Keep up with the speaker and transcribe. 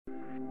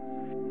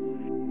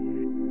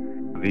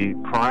The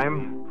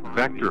prime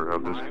vector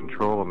of this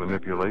control and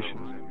manipulation,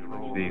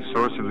 the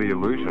source of the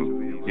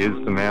illusion, is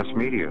the mass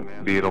media,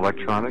 be it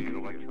electronic,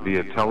 be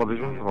it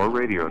television or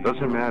radio. It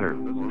doesn't matter.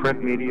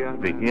 Print media,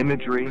 the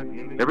imagery.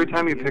 Every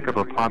time you pick up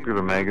a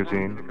popular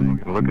magazine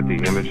and look at the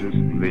images,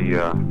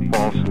 the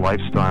false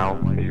lifestyle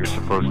that you're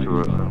supposed to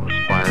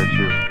aspire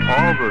to,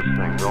 all those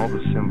things, all the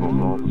symbols,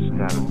 all the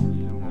status,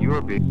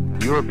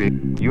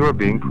 you are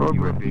being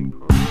programmed.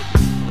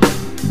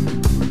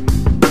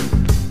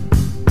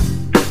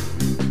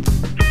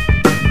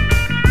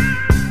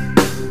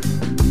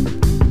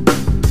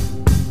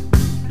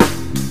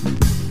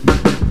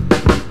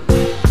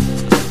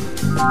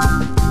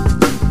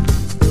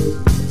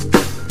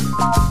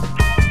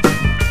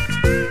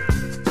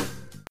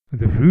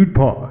 The Fruit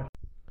Pod.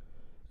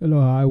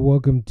 Hello, hi,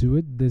 welcome to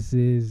it. This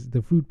is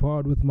the Fruit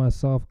Pod with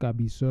myself,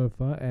 Gabi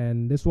Surfer,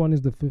 and this one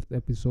is the 5th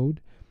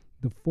episode,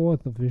 the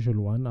 4th official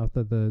one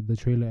after the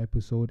trailer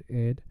episode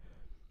aired.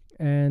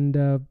 And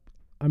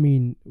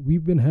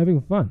we've been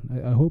having fun.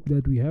 I hope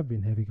that we have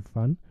been having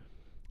fun.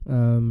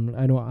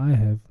 I know I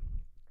have.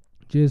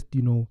 Just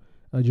during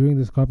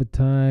this COVID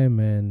time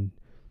and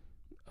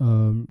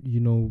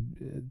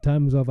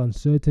times of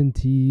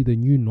uncertainty, the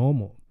new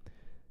normal.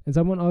 And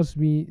someone asked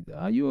me,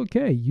 "Are you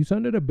okay? You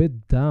sounded a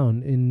bit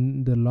down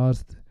in the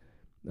last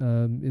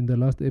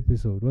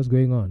episode. What's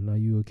going on? Are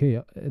you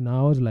okay?" And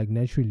I was like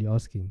naturally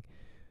asking.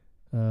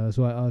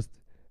 So I asked,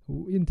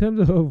 "In terms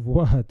of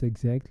what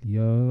exactly?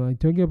 Are you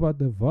talking about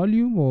the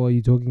volume or are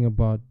you talking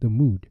about the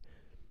mood?"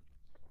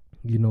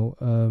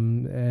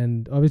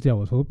 And obviously I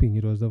was hoping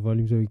it was the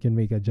volume so we can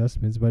make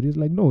adjustments. But it's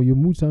like, no, your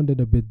mood sounded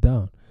a bit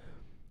down.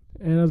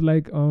 And I was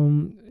like,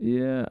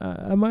 yeah,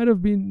 I might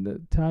have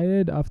been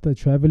tired after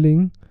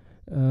traveling.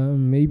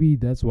 Maybe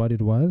that's what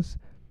it was.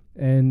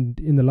 And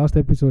in the last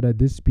episode, I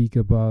did speak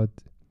about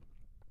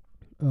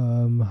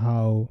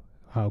how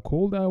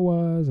cold I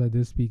was. I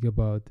did speak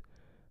about,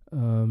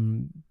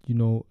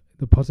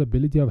 the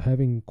possibility of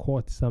having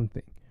caught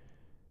something.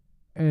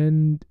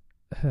 And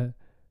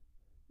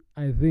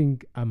I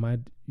think I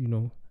might,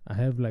 I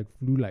have like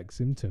flu-like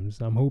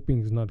symptoms. I'm hoping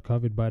it's not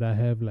COVID, but I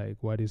have like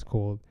what is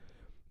called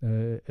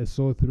a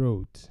sore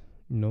throat,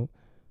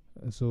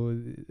 so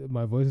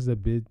my voice is a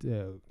bit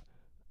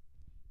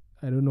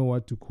I don't know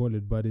what to call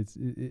it, but it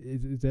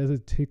has a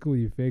tickle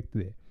effect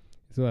there,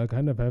 so I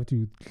kind of have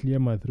to clear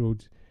my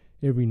throat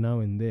every now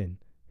and then,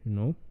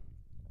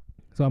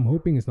 so I'm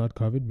hoping it's not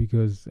COVID,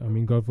 because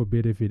God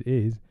forbid if it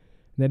is,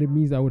 then it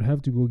means I would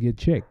have to go get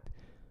checked.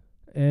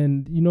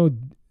 And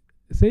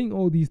saying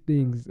all these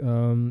things,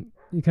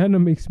 it kind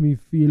of makes me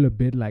feel a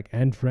bit like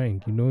Anne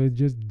Frank, it's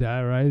just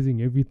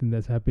diarizing everything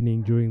that's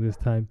happening during this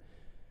time.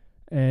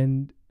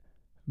 And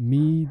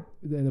the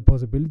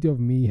possibility of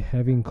me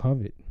having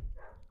COVID,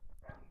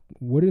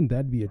 wouldn't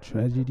that be a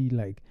tragedy?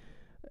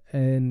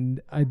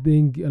 And I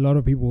think a lot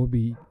of people will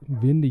be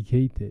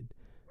vindicated.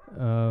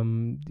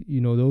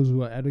 Those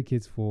who are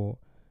advocates for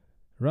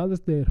rather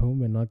stay at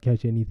home and not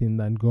catch anything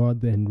than go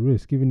out there and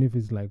risk, even if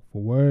it's like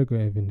for work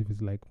or even if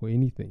it's like for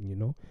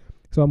anything,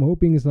 So I'm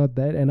hoping it's not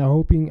that, and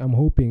I'm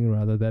hoping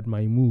rather that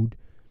my mood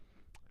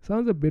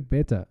sounds a bit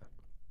better,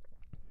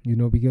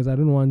 because I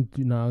don't want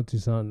now to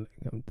sound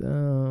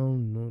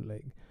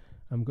like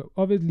I'm down,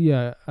 obviously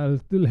I'll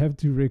still have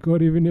to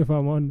record even if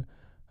I'm on,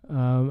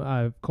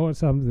 I've caught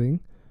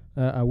something,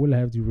 I will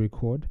have to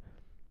record.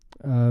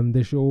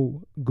 The show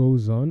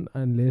goes on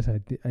unless I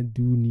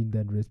do need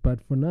that rest,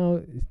 but for now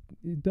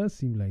it does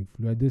seem like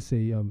flu. I did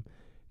say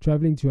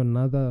traveling to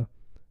another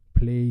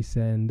place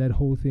and that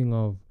whole thing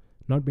of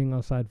not being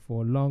outside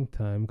for a long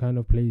time kind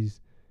of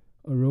plays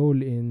a role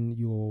in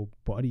your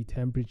body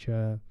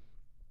temperature.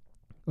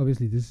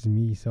 Obviously this is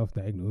me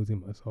self-diagnosing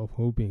myself,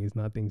 hoping it's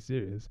nothing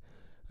serious,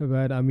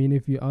 but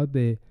if you're out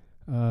there,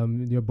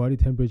 your body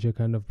temperature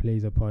kind of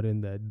plays a part in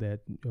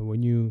that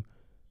when you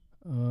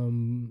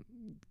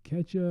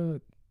catch a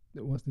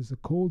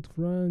cold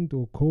front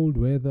or cold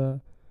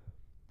weather,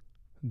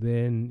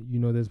 then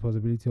there's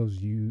possibility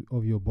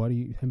of your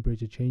body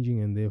temperature changing,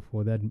 and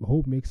therefore that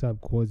whole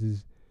mix-up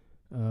causes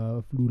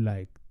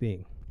flu-like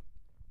thing.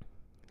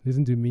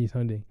 Listen to me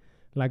sounding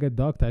like a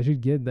doctor. I should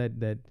get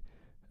that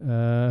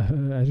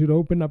I should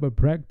open up a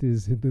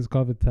practice at this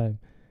COVID time,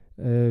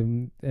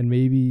 and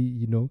maybe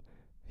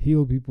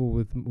heal people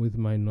with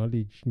my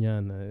knowledge,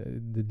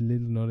 the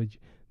little knowledge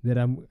that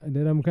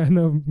I'm kind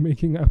of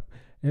making up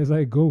as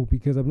I go,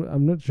 because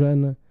I'm not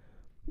trying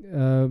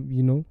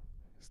to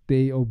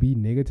stay or be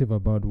negative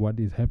about what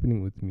is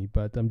happening with me,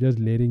 but I'm just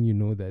letting you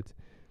know that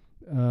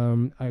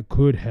I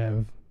could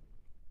have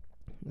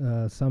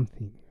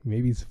something.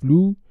 Maybe it's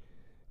flu,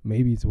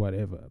 maybe it's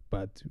whatever,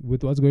 but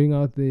with what's going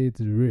out there,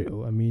 it's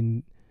real.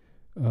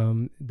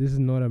 This is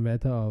not a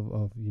matter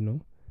of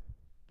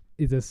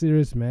it's a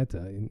serious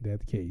matter in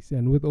that case.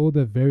 And with all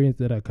the variants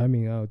that are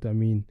coming out,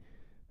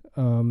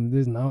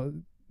 there's now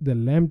the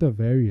Lambda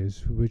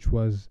variant, which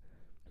was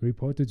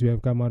reported to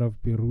have come out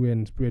of Peru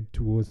and spread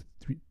towards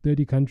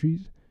 30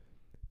 countries.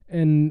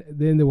 And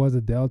then there was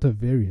a Delta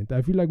variant.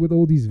 I feel like with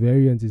all these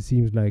variants, it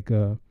seems like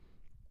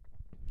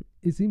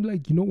it seems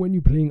like, when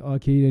you're playing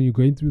arcade and you're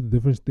going through the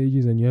different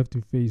stages and you have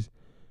to face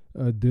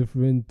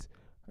different,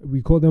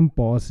 we call them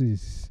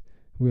bosses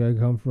where I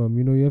come from.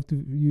 You have to,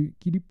 you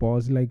kitty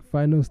boss, like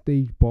final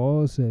stage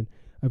boss. And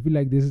I feel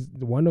like this is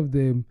one of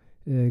them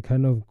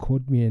kind of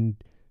caught me, and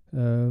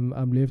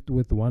I'm left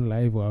with one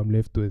life, or I'm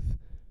left with,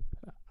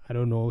 I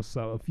don't know,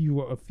 so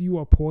a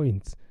fewer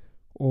points,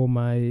 or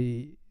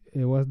my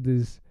what's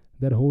this,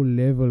 that whole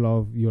level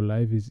of your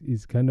life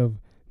is kind of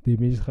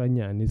diminished.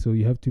 So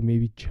you have to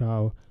maybe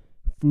chow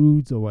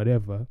fruits or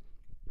whatever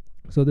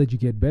so that you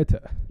get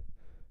better,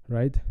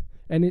 right?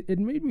 And it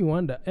made me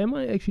wonder, am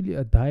I actually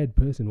a diet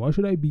person? Why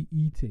should I be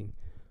eating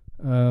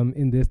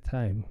in this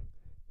time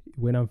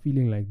when I'm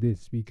feeling like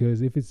this?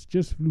 Because if it's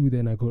just flu,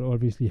 then I could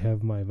obviously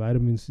have my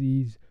vitamin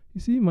C's.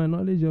 You see, my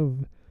knowledge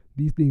of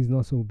these things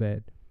not so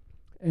bad.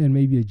 And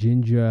maybe a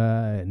ginger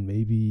and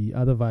maybe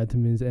other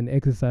vitamins, and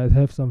exercise,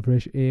 have some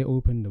fresh air,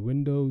 open the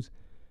windows,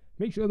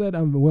 make sure that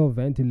I'm well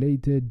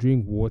ventilated,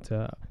 drink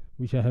water,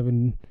 which I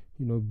haven't,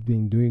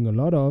 been doing a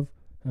lot of.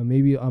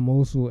 Maybe I'm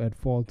also at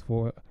fault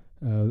for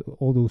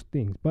all those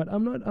things, but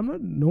I'm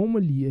not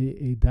normally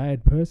a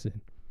diet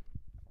person.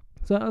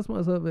 So I asked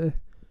myself,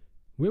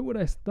 where would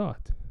I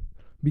start?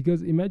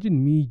 Because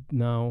imagine me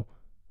now,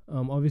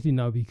 obviously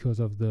now because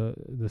of the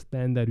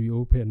stand that we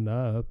opened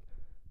up,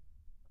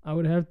 I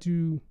would have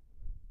to,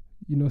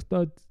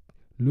 start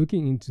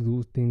looking into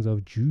those things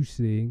of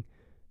juicing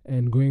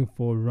and going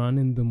for a run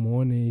in the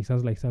morning.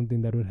 Sounds like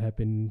something that would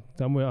happen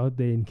somewhere out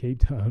there in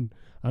Cape Town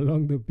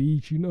along the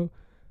beach.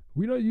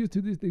 We're not used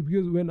to this thing,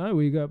 because when I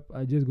wake up,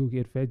 I just go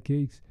get fat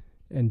cakes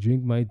and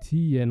drink my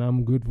tea, and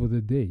I'm good for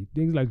the day.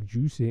 Things like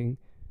juicing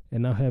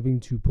and now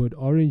having to put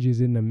oranges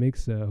in a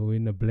mixer or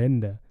in a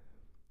blender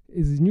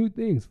is new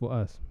things for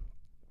us,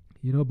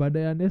 but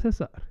they are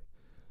necessary.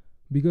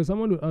 Because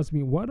someone would ask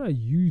me, what are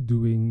you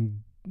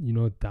doing,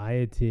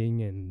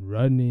 dieting and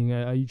running?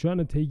 Are you trying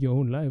to take your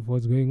own life?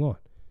 What's going on?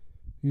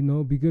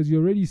 Because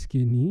you're already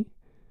skinny.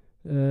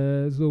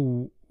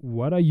 So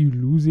what are you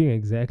losing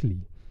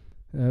exactly?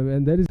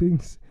 And that is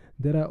things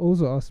that I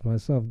also ask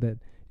myself, that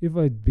if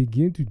I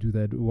begin to do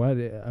that, why?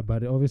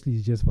 But obviously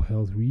it's just for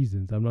health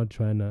reasons. I'm not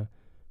trying to,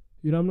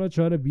 I'm not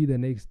trying to be the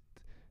next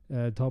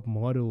top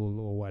model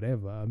or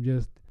whatever. I'm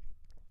just,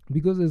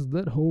 because it's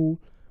that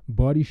whole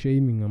body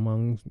shaming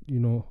among,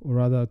 or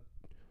rather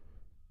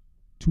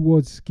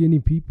towards skinny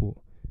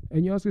people.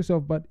 And you ask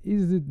yourself, but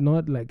is it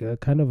not like a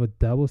kind of a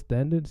double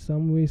standard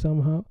some way,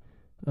 somehow?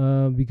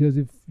 Because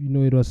if,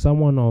 it was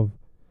someone of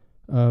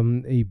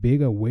a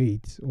bigger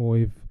weight, or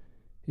if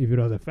it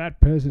was a fat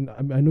person,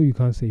 I know you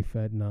can't say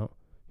fat now,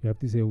 you have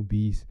to say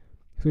obese.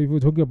 So if we're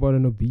talking about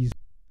an obese,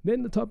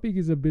 then the topic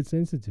is a bit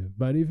sensitive.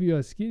 But if you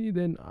are skinny,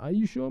 then are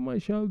you sure, my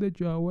child, that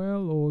you are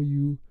well, or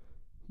you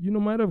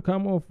might have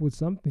come off with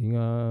something?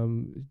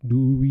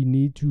 Do we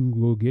need to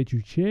go get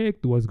you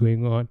checked? What's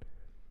going on?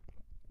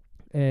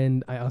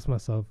 And I ask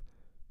myself,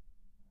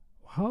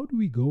 how do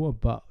we go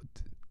about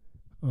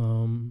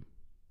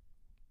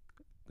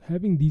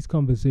having these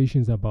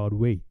conversations about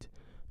weight?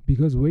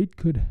 Because weight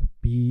could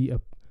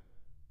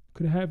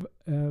have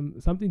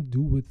something to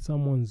do with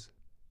someone's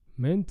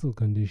mental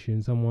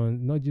condition,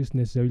 someone, not just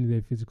necessarily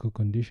their physical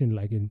condition.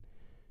 Like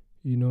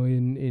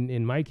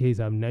in my case,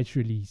 I'm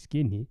naturally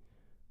skinny.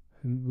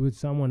 With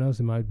someone else,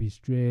 it might be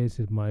stress,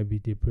 it might be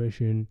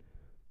depression,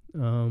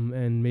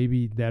 and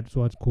maybe that's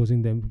what's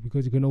causing them,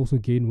 because you can also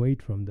gain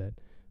weight from that,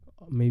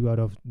 maybe out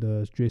of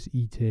the stress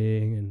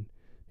eating,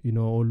 and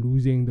or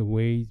losing the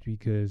weight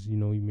because you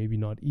maybe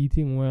not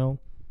eating well.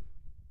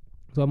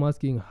 So I'm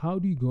asking, how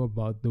do you go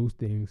about those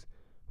things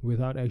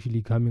without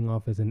actually coming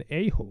off as an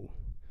a-hole,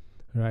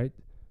 right?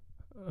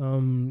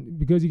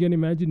 Because you can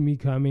imagine me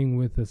coming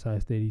with a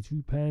size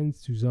 32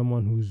 pants to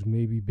someone who's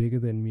maybe bigger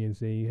than me and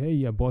saying,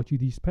 hey, I bought you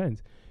these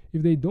pants.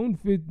 If they don't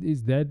fit,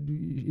 is that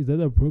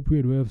the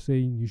appropriate way of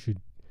saying you should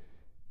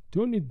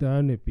tone it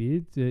down a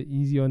bit,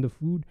 easy on the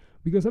food?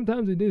 Because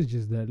sometimes it is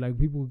just that, like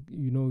people,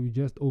 you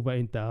just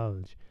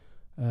overindulge.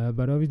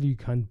 But obviously you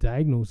can't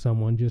diagnose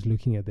someone just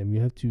looking at them. You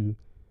have to,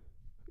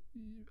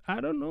 I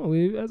don't know,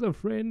 as a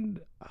friend,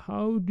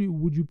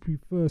 would you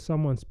prefer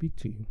someone speak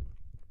to you?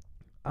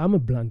 I'm a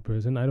blunt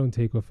person. I don't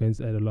take offense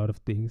at a lot of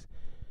things.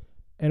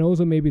 And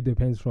also maybe it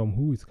depends from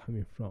who it's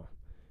coming from.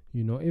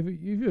 If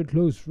you're a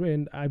close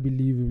friend, I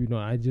believe,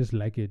 I just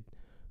like it,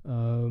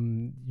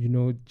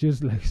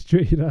 just like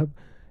straight up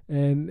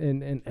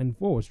and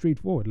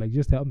straightforward. Like,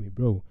 just tell me,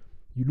 bro,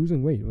 you're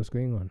losing weight. What's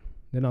going on?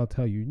 Then I'll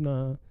tell you,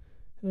 nah,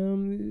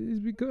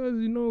 it's because,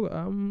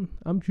 I'm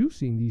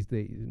juicing these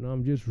days.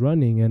 I'm just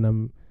running, and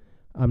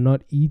I'm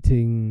not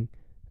eating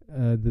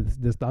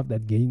the stuff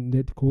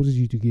that causes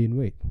you to gain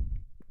weight.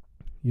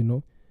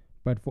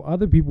 But for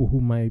other people who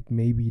might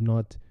maybe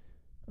not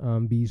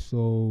be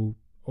so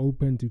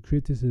open to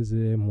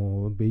criticism,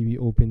 or maybe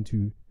open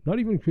to not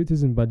even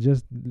criticism, but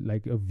just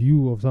like a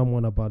view of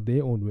someone about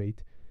their own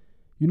weight,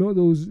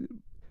 those,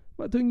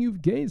 but then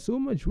you've gained so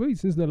much weight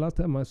since the last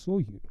time I saw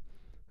you.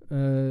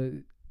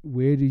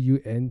 Where do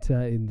you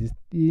enter in this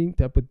thing,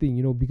 type of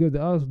thing? Because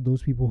there are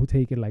those people who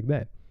take it like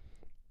that.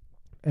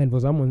 And for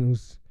someone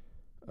who's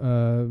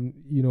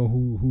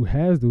who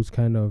has those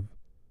kind of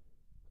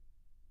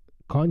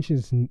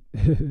conscious,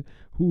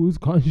 who's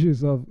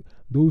conscious of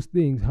those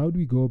things, how do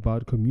we go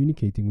about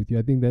communicating with you?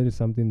 I think that is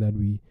something that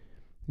we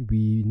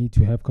need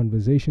to have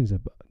conversations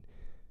about.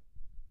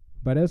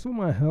 But as for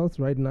my health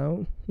right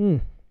now,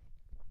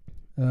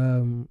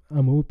 I'm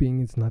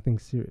hoping it's nothing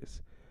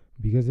serious,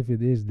 because if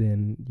it is,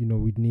 then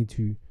we'd need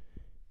to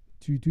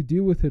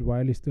deal with it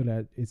while it's still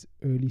at its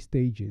early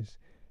stages.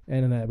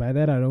 And by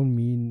that I don't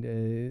mean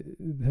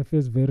the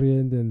first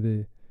variant and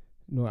the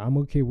no. I'm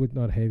okay with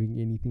not having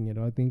anything at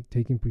all. I think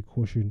taking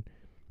precaution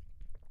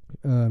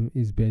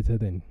is better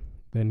than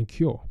a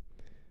cure.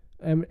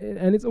 And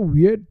it's a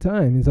weird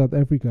time in South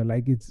Africa.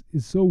 Like it's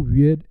so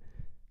weird.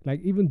 Like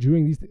even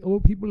during these, all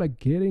people are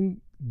getting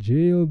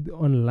jailed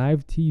on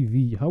live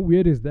TV. How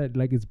weird is that?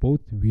 Like it's both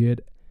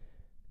weird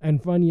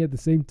and funny at the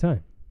same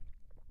time.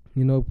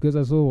 Because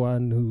I saw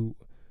one who,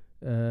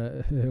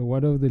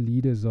 one of the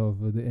leaders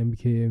of the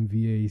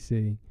MKMVA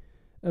saying,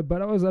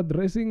 but I was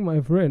addressing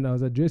my friend. I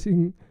was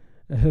addressing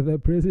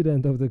the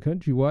president of the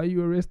country. Why are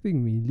you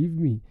arresting me? Leave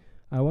me.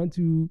 I want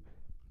to,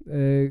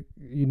 I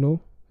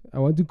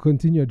want to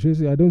continue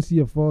addressing. I don't see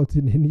a fault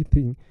in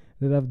anything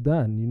that I've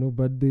done,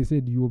 but they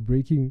said you were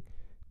breaking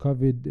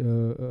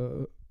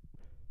COVID,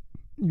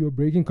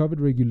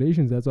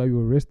 regulations. That's why you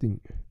were arresting.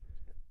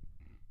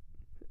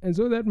 And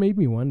so that made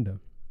me wonder.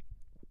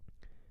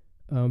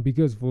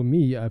 Because for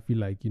me, I feel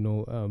like,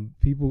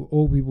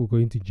 all people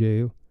going to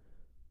jail.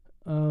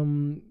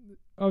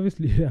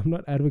 Obviously, I'm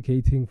not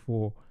advocating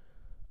for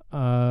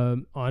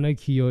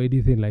anarchy or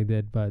anything like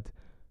that, but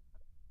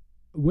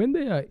when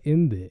they are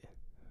in there,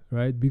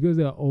 right, because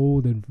they are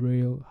old and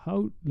frail,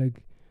 how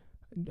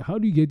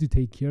do you get to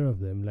take care of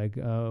them? Like,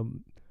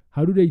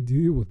 how do they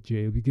deal with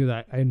jail? Because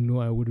I know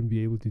I wouldn't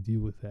be able to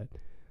deal with that.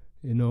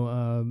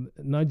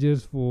 Not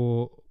just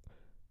for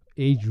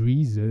age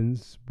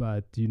reasons,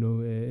 but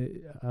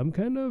I'm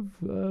kind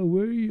of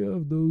wary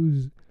of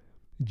those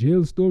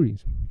jail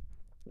stories.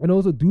 And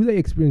also, do they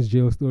experience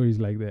jail stories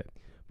like that?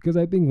 Because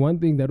I think one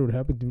thing that would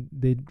happen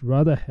they'd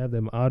rather have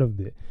them out of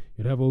there.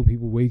 You'd have old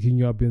people waking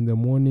you up in the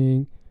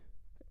morning.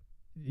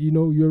 You're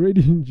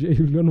already in jail.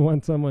 You don't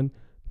want someone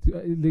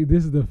to,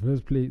 this is the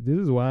first place. This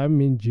is why I'm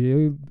in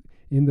jail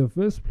in the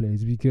first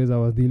place, because I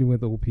was dealing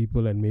with old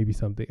people and maybe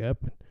something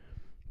happened.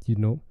 I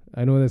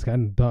know that's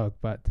kind of dark,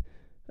 but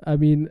I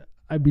mean,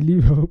 I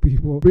believe how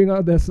people bring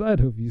out that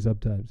side of you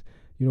sometimes.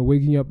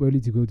 Waking up early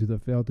to go to the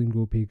veld and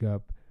go pick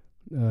up,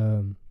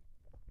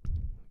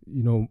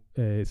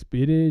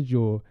 spinach,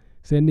 or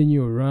sending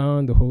you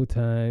around the whole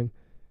time,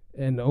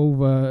 and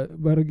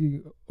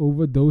overdosing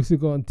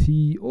on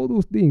tea, all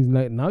those things.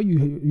 Like now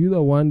you're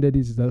the one that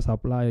is the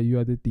supplier, you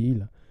are the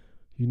dealer.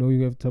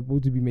 You have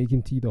supposed to be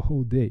making tea the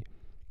whole day.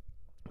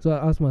 So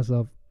I asked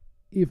myself,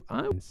 if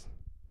I'm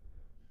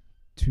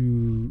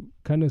to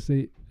kind of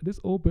say this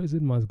old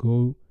person must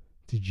go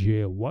to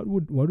jail, what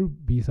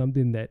would be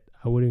something that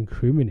I would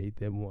incriminate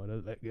them on? I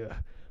was like,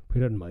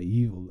 put on my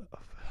evil.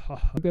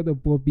 Look at the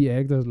POPI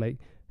Act. I was like,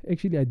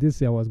 actually, I did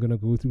say I was gonna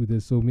go through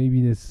this, so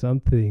maybe there's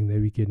something that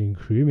we can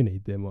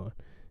incriminate them on,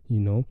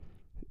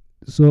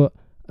 So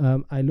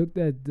I looked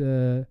at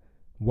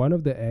one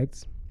of the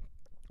acts,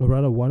 or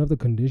rather, one of the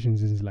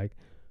conditions is like,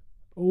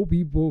 old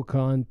people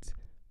can't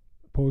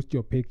post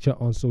your picture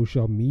on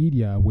social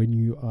media when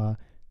you are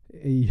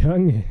a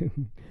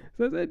youngin.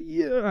 So I said,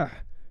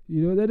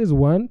 that is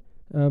one.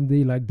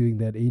 They like doing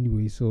that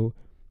anyway. So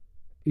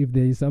if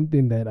there is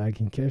something that I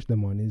can catch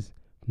them on, is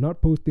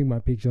not posting my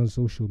picture on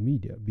social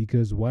media.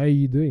 Because why are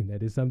you doing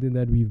that? It's something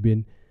that we've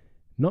been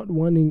not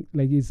wanting.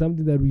 Like, it's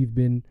something that we've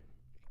been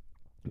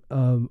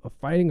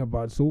fighting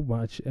about so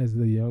much as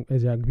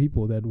young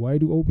people, that why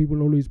do old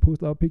people always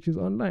post our pictures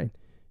online?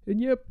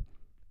 And yep,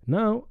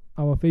 now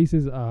our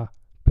faces are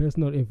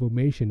personal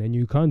information, and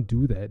you can't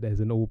do that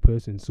as an old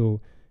person.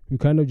 So you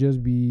kind of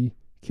just be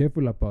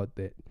careful about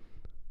that.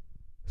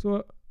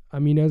 So I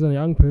mean, as a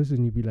young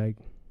person, you'd be like,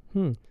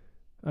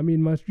 I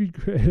mean, my street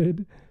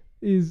cred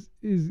is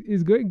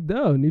going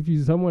down. If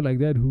you're someone like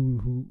that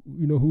who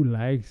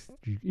likes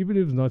even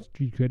if it's not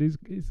street cred,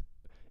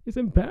 it's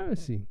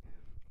embarrassing.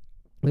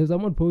 If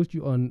someone posts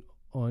you on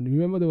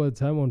remember there was a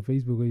time on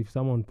Facebook where if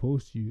someone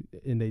posts you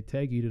and they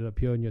tag you, it'll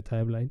appear on your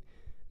timeline.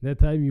 That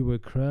time you were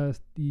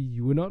crusty,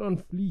 you were not on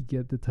fleek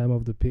at the time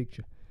of the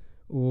picture,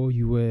 or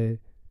you were,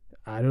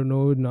 I don't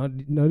know, not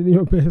in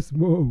your best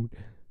mode.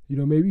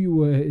 Maybe you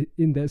were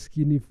in that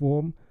skinny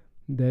form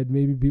that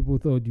maybe people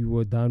thought you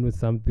were down with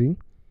something,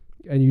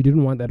 and you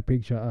didn't want that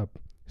picture up.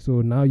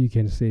 So now you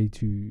can say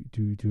to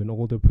an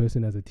older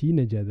person, as a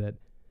teenager, that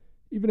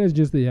even as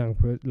just a young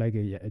person, like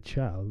a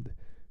child,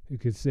 you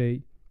could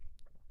say,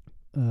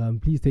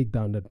 please take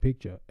down that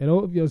picture. And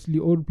obviously,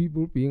 old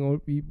people being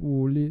old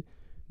people, they'll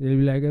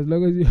be like, as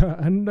long as you are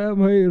under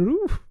my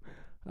roof,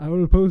 I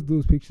will post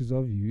those pictures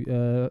of you.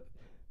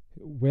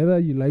 Whether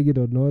you like it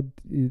or not,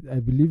 I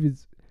believe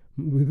it's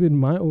within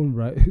my own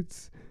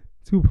rights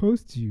to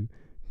post you,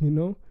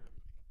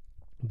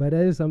 But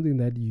that is something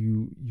that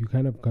you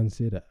kind of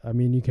consider. I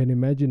mean, you can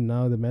imagine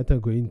now the matter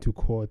going to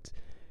court,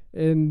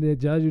 And the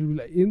judge will be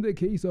like, in the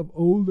case of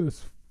old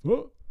as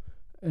fuck,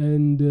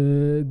 and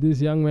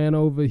this young man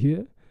over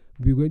here,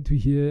 we're going to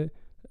hear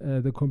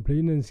the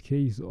complainant's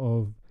case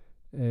of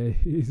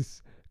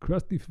his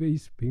crusty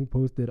face being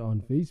posted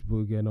on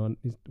Facebook and on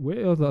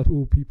where else are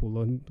old people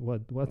on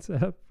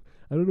WhatsApp?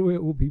 I don't know where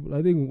old people.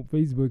 I think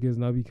Facebook has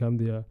now become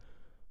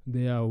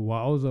their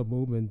wowzer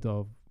moment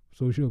of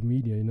social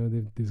media.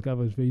 They've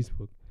discovered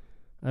Facebook.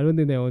 I don't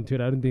think they're on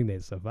Twitter. I don't think they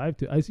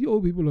survived it. I see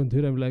old people on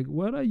Twitter. I'm like,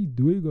 what are you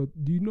doing?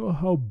 Do you know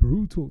how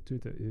brutal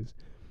Twitter is?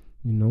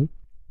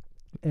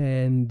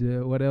 And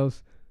what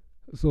else?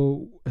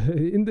 So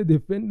in the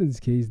defendant's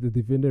case, the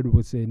defendant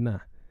would say, nah,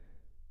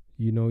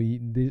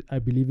 I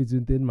believe it's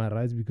within my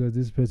rights because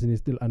this person is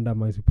still under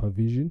my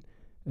supervision.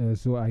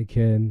 So I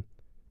can,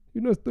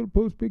 still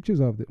post pictures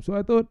of them. So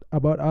I thought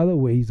about other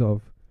ways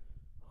of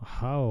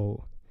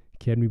how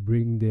can we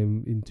bring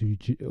them into,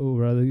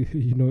 or rather,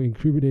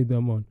 incriminate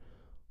them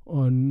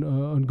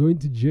on going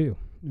to jail,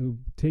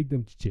 take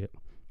them to jail.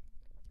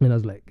 And I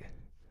was like,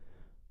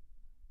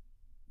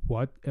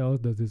 what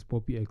else does this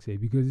POPI Act say?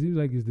 Because it seems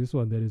like it's this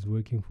one that is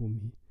working for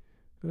me.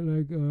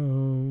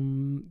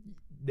 And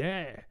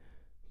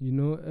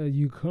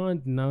you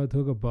can't now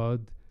talk about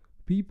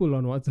people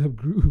on WhatsApp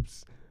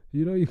groups.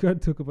 You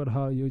can't talk about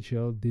how your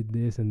child did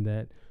this and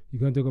that. You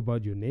can't talk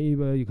about your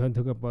neighbor. You can't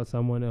talk about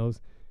someone else.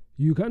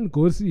 You can't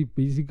gossip,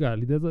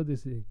 basically. That's what they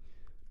say.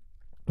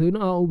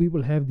 How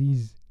people have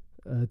these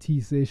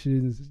tea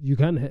sessions. You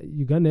can't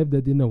have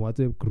that in a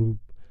WhatsApp group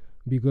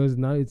because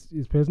now it's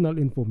personal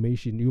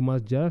information. You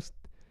must just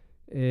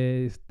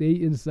stay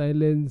in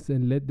silence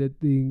and let that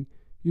thing.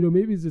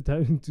 Maybe it's a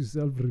time to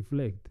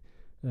self-reflect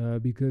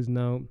because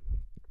now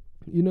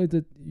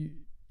that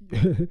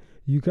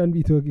you can't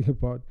be talking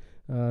about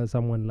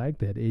someone like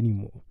that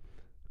anymore.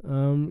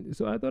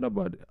 So I thought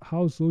about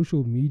how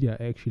social media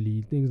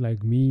actually, things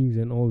like memes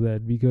and all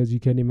that, because you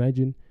can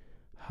imagine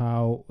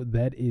how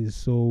that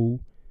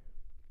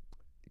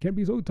can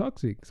be so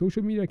toxic.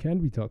 Social media can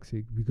be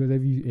toxic because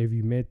have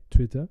you met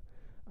Twitter?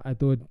 I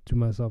thought to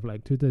myself,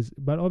 like,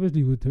 but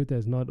obviously with Twitter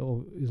it's not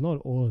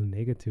all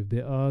negative.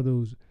 There are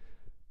those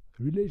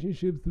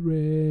relationship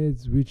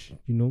threads which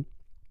you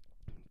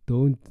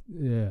don't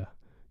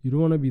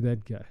want to be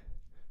that guy.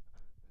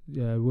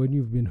 When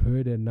you've been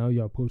hurt and now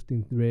you're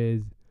posting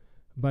threads.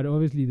 But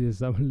obviously there's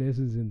some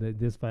lessons in that.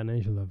 There's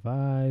financial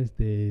advice,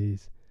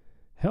 there's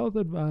health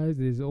advice,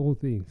 there's all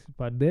things.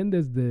 But then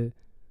there's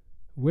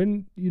I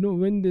don't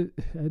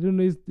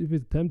know if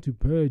it's time to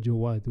purge or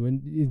what,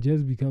 when it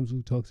just becomes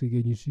so toxic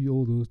and you see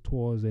all those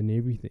tours and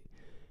everything.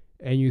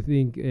 And you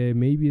think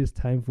maybe it's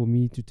time for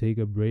me to take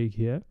a break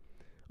here.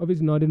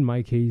 Obviously not in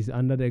my case,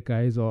 under the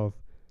guise of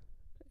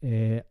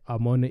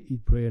I'm on to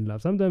eat, pray, and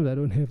love. Sometimes I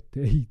don't have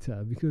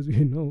data because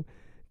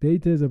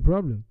data is a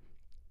problem.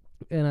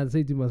 And I'd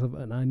say to myself,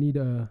 and I need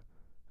a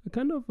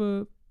kind of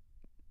a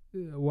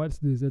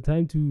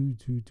time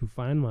to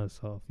find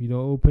myself.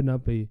 Open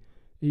up a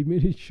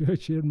mini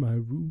church in my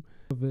room,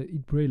 of a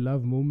eat, pray,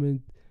 love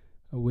moment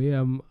where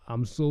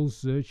I'm soul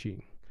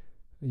searching.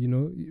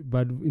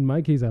 But in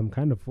my case, I'm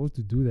kind of forced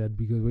to do that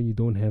because when you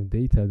don't have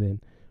data, then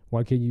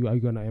what am I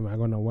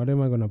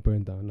gonna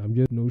burn down? I'm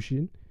just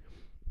notion,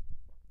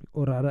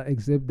 or rather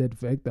accept that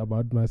fact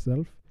about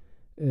myself,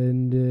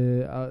 and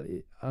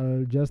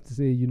I'll just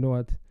say, you know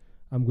what,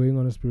 I'm going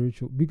on a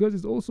spiritual, because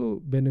it's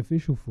also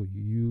beneficial for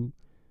you.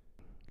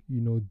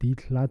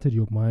 Declutter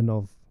your mind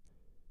of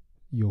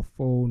your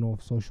phone,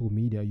 of social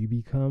media. You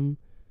become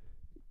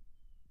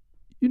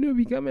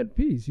at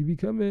peace. You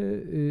become a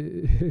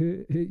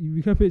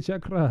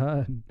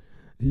chakrahan,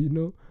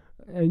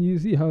 and you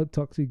see how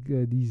toxic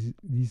these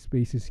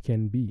spaces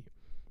can be.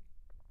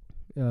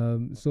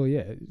 So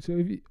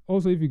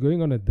if you're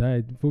going on a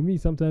diet, for me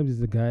sometimes it's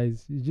the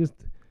guys. It's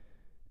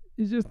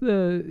just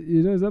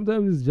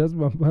sometimes it's just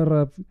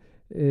up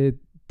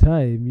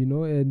time,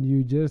 and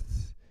you just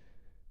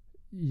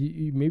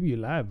maybe you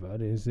lie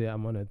about it and say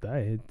I'm on a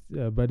diet,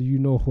 but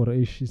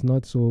Horesh is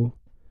not so.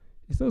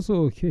 It's not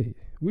so okay,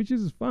 which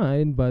is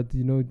fine, but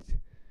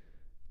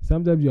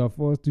sometimes you are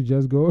forced to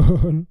just go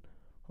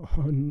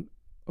on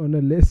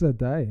a lesser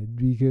diet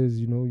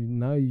because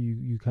now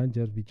you can't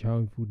just be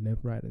chowing food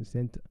left, right, and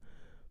center.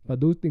 But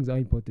those things are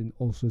important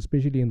also,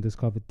 especially in this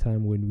COVID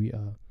time when we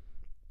are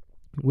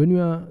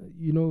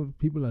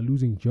people are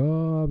losing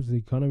jobs, the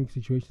economic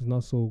situation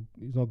is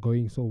not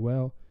going so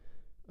well.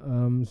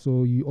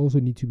 So you also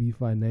need to be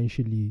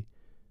financially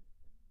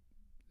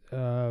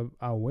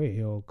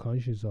aware or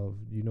conscious of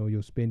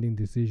your spending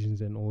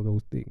decisions and all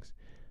those things.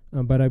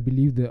 But I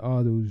believe there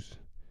are those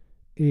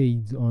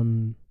aids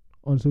on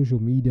social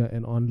media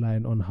and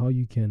online on how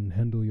you can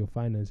handle your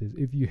finances.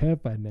 If you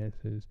have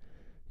finances,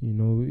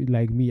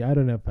 like me, I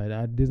don't have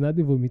finance. There's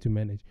nothing for me to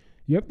manage.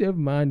 You have to have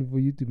money for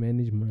you to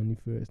manage money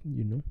first,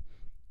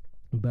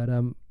 But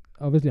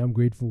obviously I'm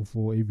grateful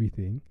for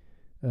everything.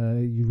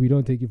 We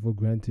don't take it for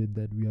granted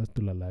that we are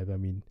still alive. I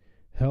mean,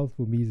 health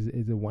for me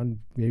is a one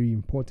very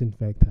important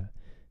factor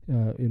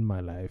in my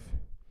life.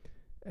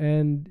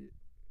 And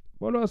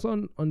follow us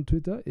on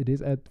Twitter. It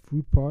is at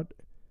FruitPod.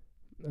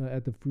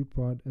 at the Fruit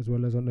Pod, as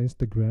well as on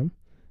Instagram.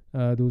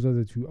 Those are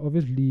the two.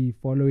 Obviously,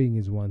 following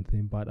is one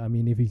thing, but I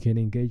mean, if you can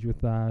engage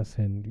with us,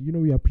 and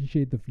we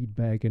appreciate the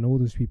feedback, and all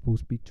those people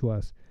speak to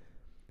us,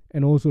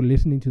 and also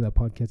listening to the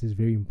podcast is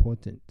very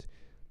important.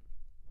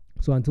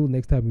 So until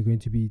next time, we're going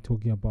to be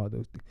talking about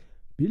those things.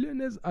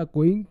 Billionaires are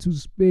going to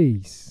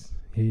space.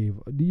 Hey,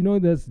 do you know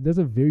that's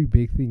a very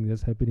big thing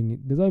that's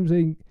happening? That's what I'm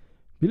saying.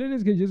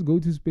 Billionaires can just go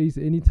to space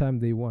anytime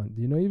they want.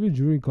 Even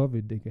during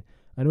COVID, they can.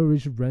 I know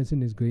Richard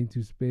Branson is going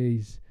to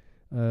space.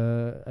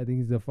 I think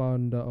he's the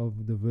founder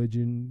of the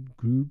Virgin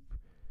Group.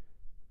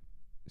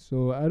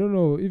 So I don't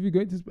know if you're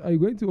going to. Are you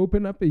going to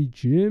open up a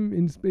gym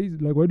in space?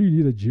 Like, what do you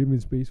need a gym in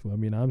space for? I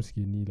mean, I'm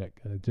skinny, like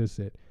I just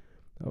said.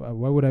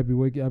 Why would I be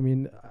working? I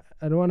mean,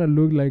 I don't want to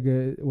look like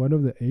one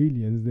of the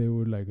aliens. They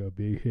with like a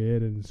big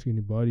head and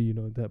skinny body,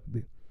 type of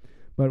thing.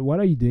 But what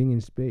are you doing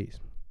in space?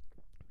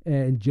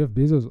 And Jeff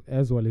Bezos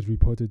as well is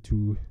reported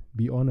to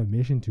be on a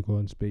mission to go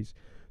in space.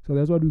 So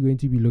that's what we're going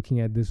to be looking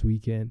at this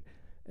weekend.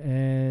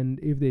 And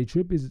if the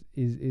trip is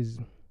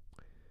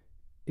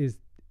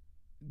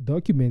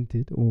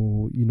documented,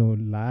 or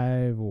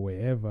live, or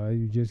wherever,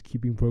 you're just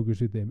keeping progress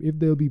with them. If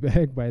they'll be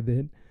back by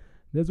then,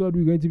 that's what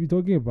we're going to be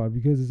talking about,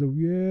 because it's a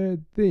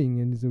weird thing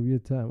and it's a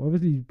weird time.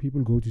 Obviously,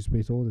 people go to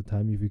space all the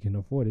time if you can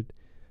afford it.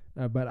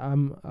 But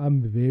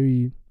I'm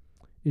very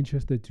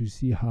interested to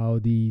see how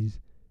these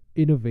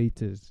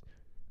innovators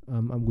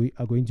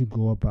are going to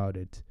go about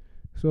it.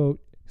 So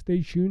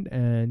stay tuned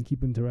and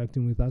keep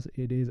interacting with us.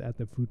 It is at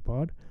the Fruit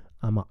Pod.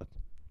 I'm out.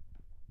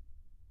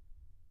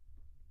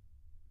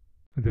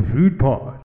 The Fruit Pod.